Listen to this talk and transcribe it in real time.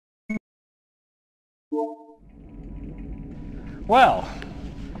Well,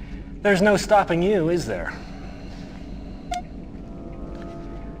 there's no stopping you, is there?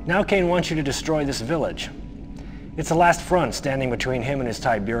 Now Kane wants you to destroy this village. It's the last front standing between him and his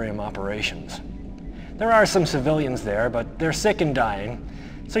Tiberium operations. There are some civilians there, but they're sick and dying,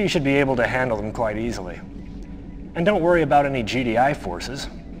 so you should be able to handle them quite easily. And don't worry about any GDI forces.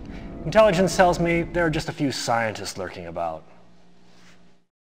 Intelligence tells me there are just a few scientists lurking about.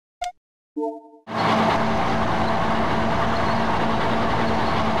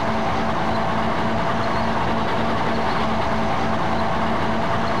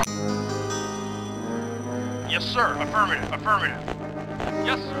 Yes, sir. Affirmative. Affirmative.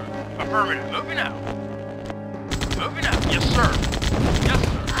 Yes, sir. Affirmative. Moving out. Moving out. Yes, sir. Yes,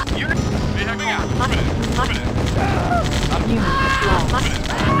 sir. Unit. Vehicle out. Affirmative. Affirmative. Unit lost. Affirmative.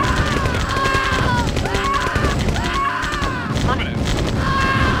 Affirmative.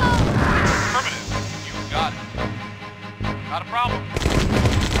 Affirmative. You got it. Not a problem.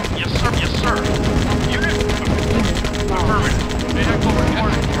 Yes, sir. Yes, sir. Unit. Affirmative. Vehicle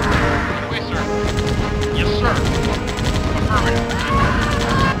reporting. Right away, sir. Yes, sir. Affirmative.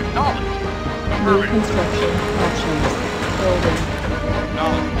 Knowledge. New Affirmative. construction options. Building.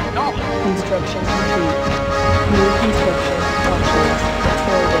 Knowledge. Knowledge. Construction complete. New construction options.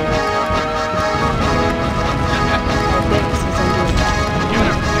 Building. Our base is under attack.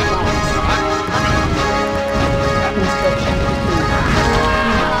 Unit. Lost. Affirmative. Construction complete. Unit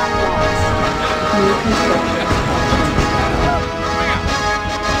lost. New construction options. Moving out.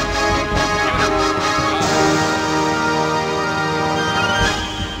 Unit.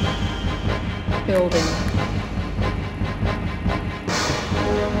 Building.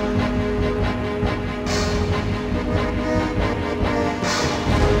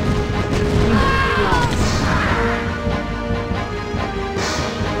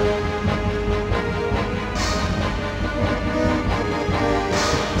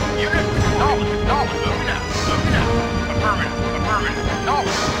 Unit. Knowledge. Knowledge. Moving out. Moving out. Affirmative. Affirmative.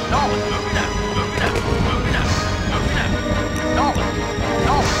 Knowledge. Knowledge. Moving out. Moving out. Moving out. Moving out. Knowledge.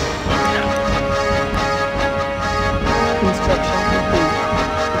 Knowledge. Moving out. Construction complete.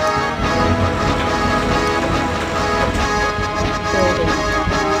 Building.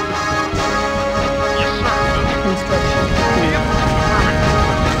 Yes, sir. Moving. Construction complete. Affirmative.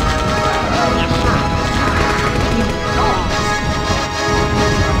 Yes, sir. Unit lost.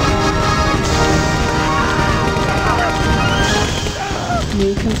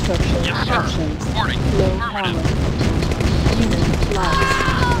 New construction Yes, sir. options. Reporting. Low Affirmative. power. Unit lost.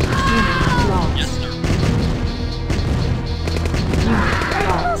 Unit lost. Yes, sir. Unit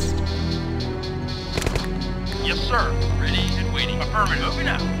lost. Yes, sir. Ready and waiting. Affirmative. Moving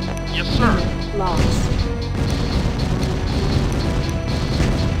out. Yes, sir. Unit lost.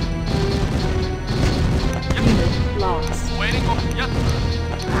 Yes, Unit lost. waiting. Yes,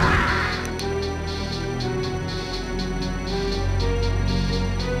 sir.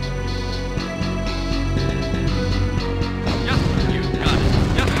 Yes, sir. You got it.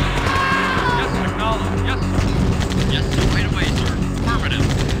 Yes, sir. Yes, sir. Acknowledge. Yes, sir. Yes, sir. Wait away, sir. Affirmative.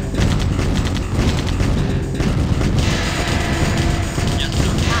 Yes,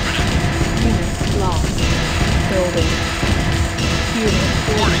 sir. Affirmative. Unit lost. Building. Unit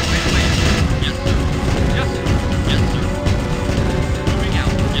Warning. Wait away, sir. Yes, sir. Yes, sir. Yes, sir. Moving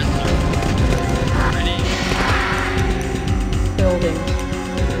out. Yes, sir. Ready. building.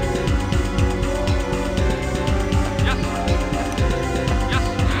 Yes, sir. Yes,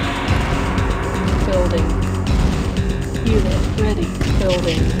 sir. Building. Unit ready.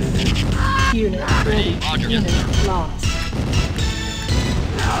 Building. Unit ready. Roger. Yes, Unit sir. lost.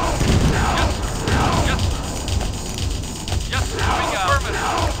 Yes, sir. Moving out.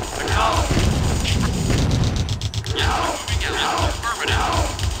 Affirmative. Acknowledge. Yes, sir. Moving out. Yes, sir. Affirmative.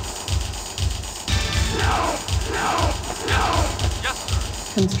 Yes, sir.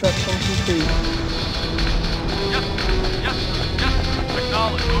 Construction complete. Yes, sir. Yes, sir. Yes, sir.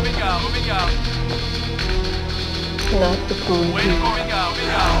 Acknowledge. Moving out. Moving out. Cannot deploy Waiting. here. Moving out.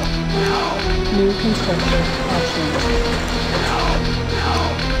 Moving out. New construction options.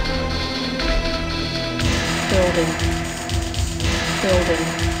 Building. Building.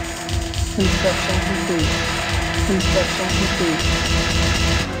 Construction complete. Construction complete.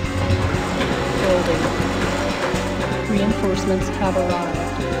 Building. Reinforcements have arrived.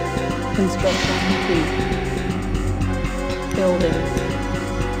 Construction complete. Building.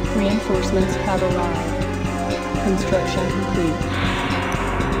 Reinforcements have arrived. Construction complete.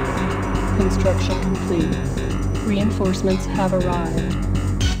 Construction complete. Reinforcements have arrived.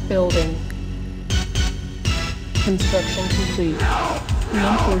 Building. Construction complete.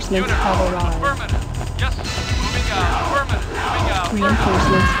 Reinforcements Unit have forward. arrived. Affirmative. Yes, sir. Moving out. Affirmative. Moving out.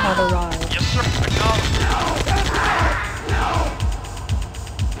 Reinforcements have arrived. Yes, sir. Acknowledged.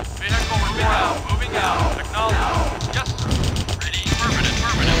 Vehicle moving out. Moving out. Acknowledged. Yes, sir. Ready. Affirmative.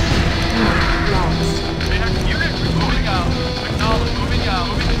 Affirmative. Lost. Vehicle unit moving out. Acknowledged. Moving out.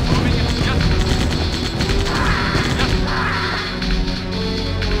 Moving in. Yes, sir. Yes, sir.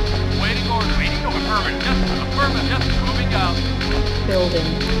 Waiting order. Waiting order. Affirmative. Yes, sir. Affirmative. Yes, sir. Moving out. Building.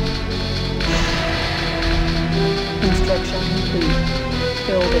 Construction complete.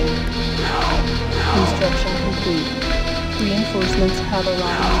 Building. Construction complete. Reinforcements have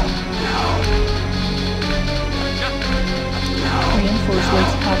arrived. Yes, sir.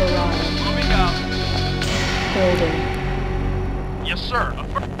 Reinforcements have arrived. Moving out. Building. Yes, sir.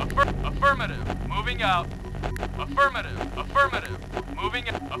 Affirmative. Moving out. Affirmative. Affirmative. Moving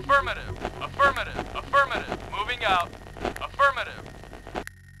out. Affirmative. Affirmative. Affirmative. Moving out. Affirmative.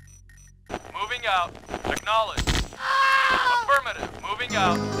 Moving out. Acknowledge. Affirmative. Moving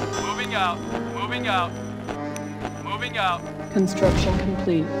out. Moving out. Moving out. Moving out. Construction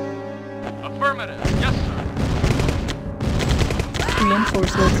complete. Affirmative. Yes, sir.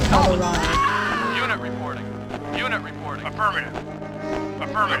 Reinforcements have arrived. Unit reporting. Unit reporting. Affirmative.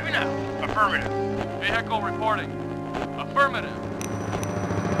 Affirmative. Moving out. Affirmative. Vehicle reporting. Affirmative.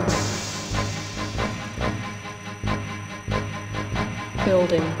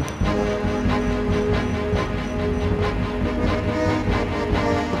 Building.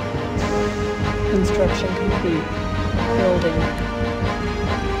 Construction complete. Building.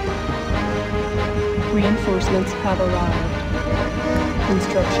 Reinforcements have arrived.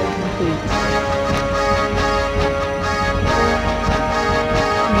 Construction complete.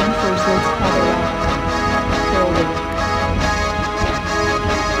 Reinforcements have arrived. Building.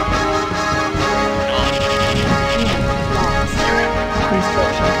 Unit lost.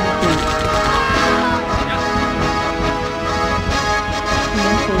 Construction complete.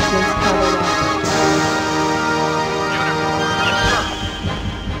 Reinforcements have arrived. Unit report. Yes, sir.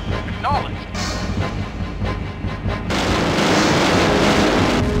 Acknowledged.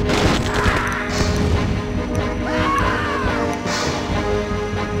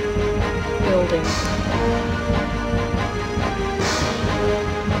 Building.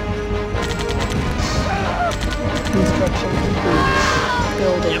 Construction complete.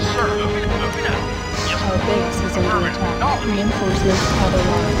 Building. Yes, sir. Moving out. Yes, Our base is under attack. Reinforcements have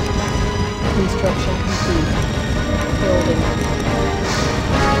arrived. Construction complete. Building.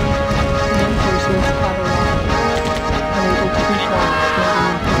 Reinforcements have arrived. Unable to comply.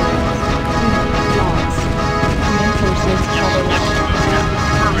 Building improvements. Unit lost. Reinforcements have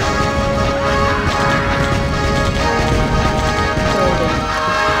arrived. Building.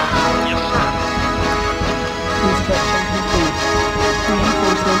 Construction complete.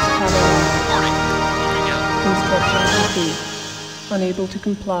 Reinforcements have arrived. Construction complete. Unable to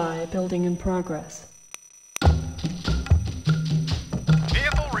comply. Building in progress.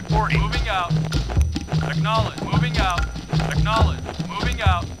 Vehicle reporting. Moving out. Acknowledge. Moving out. Acknowledge. Moving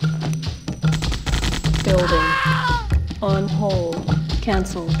out. Building. On hold.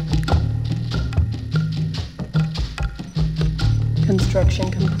 Cancelled. Construction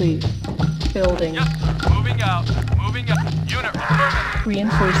complete. Building. Yes, sir. Moving out. Moving out. Unit affirmative.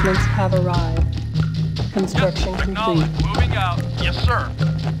 Reinforcements have arrived. Construction Yes, complete. acknowledge. Moving out. Yes, sir.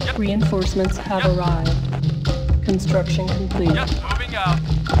 Yes, Reinforcements have Yes. arrived. Construction complete. yes, moving out.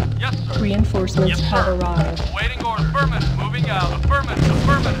 Yes, sir. Reinforcements Yes, have sir. arrived. Waiting order. Affirmative. Moving out. Affirmative.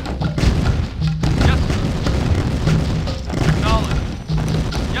 Affirmative. Yes, sir. Acknowledge.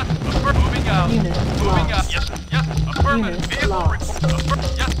 Yes, moving out. Unit Moving lost. out. Yes, yes. Affirmative. Unit Vehicle lost.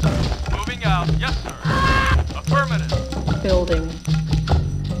 Yes, sir. Moving out. Yes, sir. Affirmative. Building.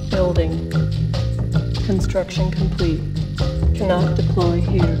 Building. Construction complete. Cannot deploy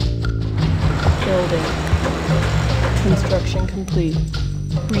here. Building. Construction complete.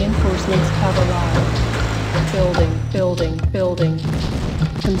 Reinforcements have arrived. Building. Building. Building.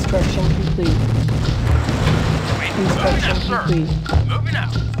 Construction complete. Construction Yes, sir. complete. Moving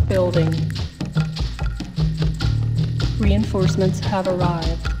out. Building. Reinforcements have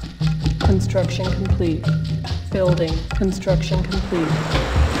arrived. Construction complete. Building. Construction complete.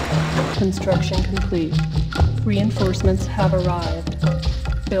 Construction complete. Reinforcements have arrived.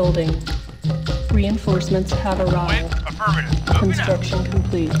 Building. Reinforcements have Wait. arrived. Affirmative. Moving out. Construction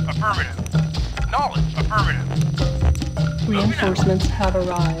complete. Affirmative. Knowledge. Affirmative. Reinforcements have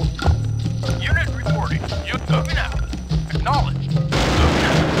arrived. Unit reporting. Unit moving out. Acknowledge. Moving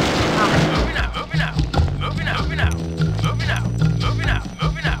out. Affirmative. Moving out. Moving out. Moving out. Moving out. Moving out. Moving out.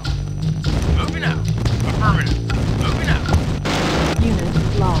 Moving out. Moving out. Affirmative. Moving out.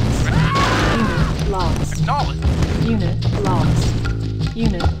 Unit lost. Unit lost. Acknowledged. Unit lost.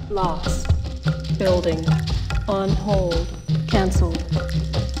 Unit lost. Building. On hold. Cancelled.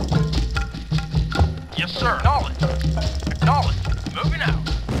 Yes, sir. Acknowledged. Acknowledged. Moving out.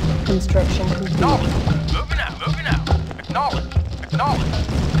 Construction complete. Acknowledged. Moving out. Moving out. Acknowledged. Acknowledged.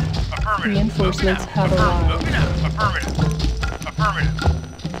 Affirmative. Reinforcements Moving out. have arrived. Moving out. Affirmative. Affirmative.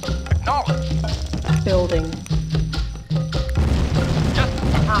 Acknowledged. Building. Yes.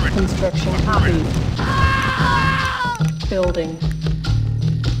 Affirmative. Construction Affirmative. complete. Building.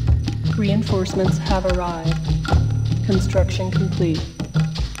 Reinforcements have arrived. Construction complete.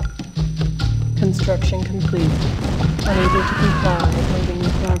 Construction complete. Unable to comply. Building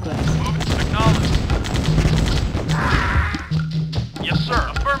in progress. Acknowledged. Yes, sir.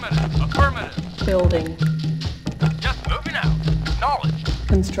 Affirmative. Affirmative. Building. Yes, moving out. Acknowledged.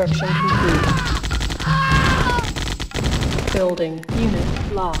 Construction complete. Building. Unit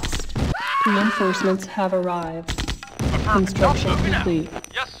lost. Reinforcements have arrived. Affirmative. Construction Moving out. complete.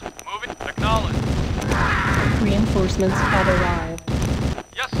 Yes, moving. Acknowledged. Reinforcements have arrived.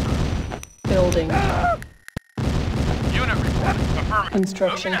 Yes, sir. Building. Unit reporting. Affirmative.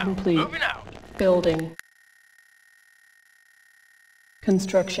 Construction Moving out. complete. Moving out. Building.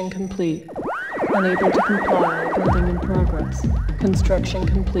 Construction complete. Unable to comply. Building in progress. Construction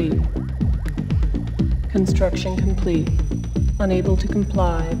complete. Construction complete. Unable to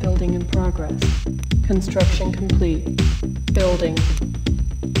comply. Building in progress. Construction complete. Building.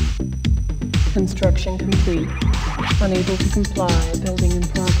 Construction complete. Unable to comply. Building in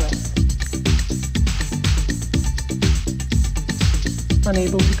progress.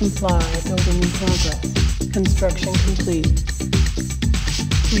 Unable to comply. Building in progress. Construction complete.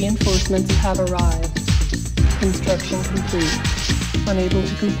 Reinforcements have arrived. Construction complete. Unable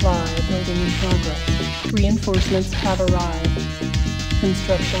to comply. Building in progress. Reinforcements have arrived.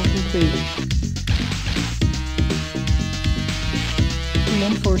 Construction complete.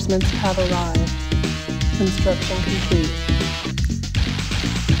 Reinforcements have arrived. Construction complete.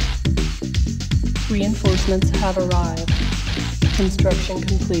 Reinforcements have arrived. Construction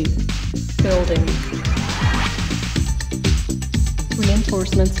complete. Building.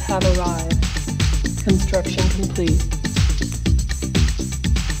 Reinforcements have arrived. Construction complete.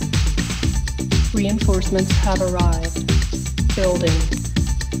 Reinforcements have arrived. Building.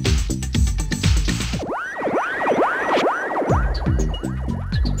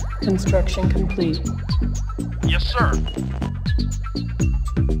 Construction complete. Yes, sir.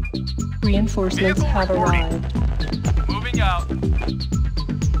 Reinforcements Vehicle have reporting. arrived. Moving out.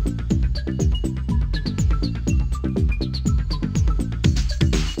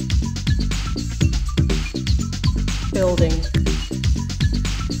 Building.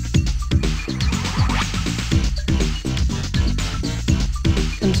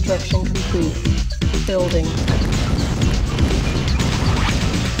 Construction complete. Building.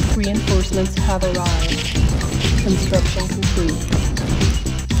 Reinforcements have arrived. Construction complete.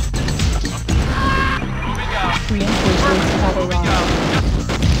 Moving out. Reinforcements have Moving out. arrived.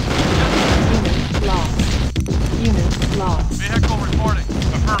 Unit lost. Unit lost. Vehicle reporting.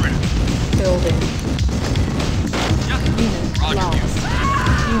 Affirmative. Building. Yes. Unit Roger. lost.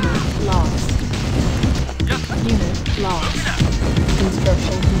 Unit lost. Yes. Unit lost. Moving out.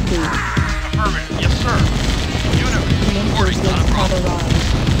 Construction complete. Affirmative. Yes, sir. Unit reporting. Not a Reinforcements have problem. arrived.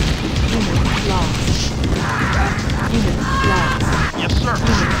 Unit lost. Unit lost. Yes, sir.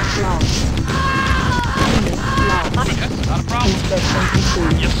 Unit lost. Unit lost. Affirmative. Not a problem. Construction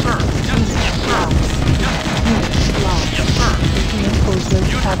complete. Yes, sir. Yes, yes, sir. Yes, Unit lost. yes, sir. Reinforcements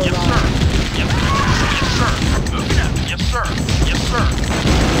Unit, have yes, sir. arrived. Yes, yes, sir. Moving out. Yes, sir. Yes, sir.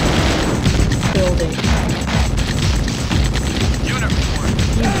 Building. Unit reporting.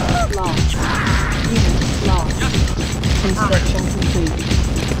 Unit lost. Unit lost. Yes, sir. Construction complete.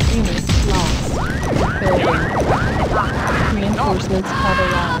 Unit lost. Building. Reinforcements have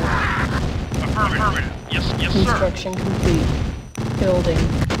arrived. Affirmative. Yes, yes, sir. Construction complete. Building.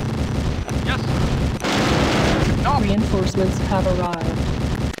 Yes, sir. No. Reinforcements have arrived.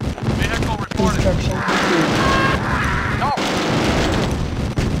 Vehicle reporting. Construction complete. No.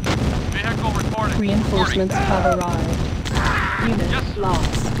 Vehicle reporting. Reinforcements have arrived. Unit Yes.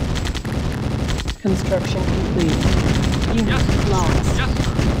 lost. Construction complete. Unit Yes. lost. Yes, sir.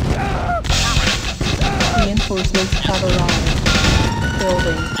 Affirmative. Reinforcements have arrived.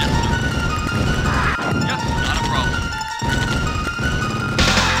 Building. Yes, sir. Yes, not a problem.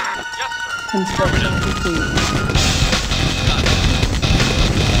 Yes, sir. Construction complete. Got it.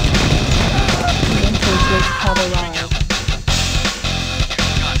 Reinforcements have arrived.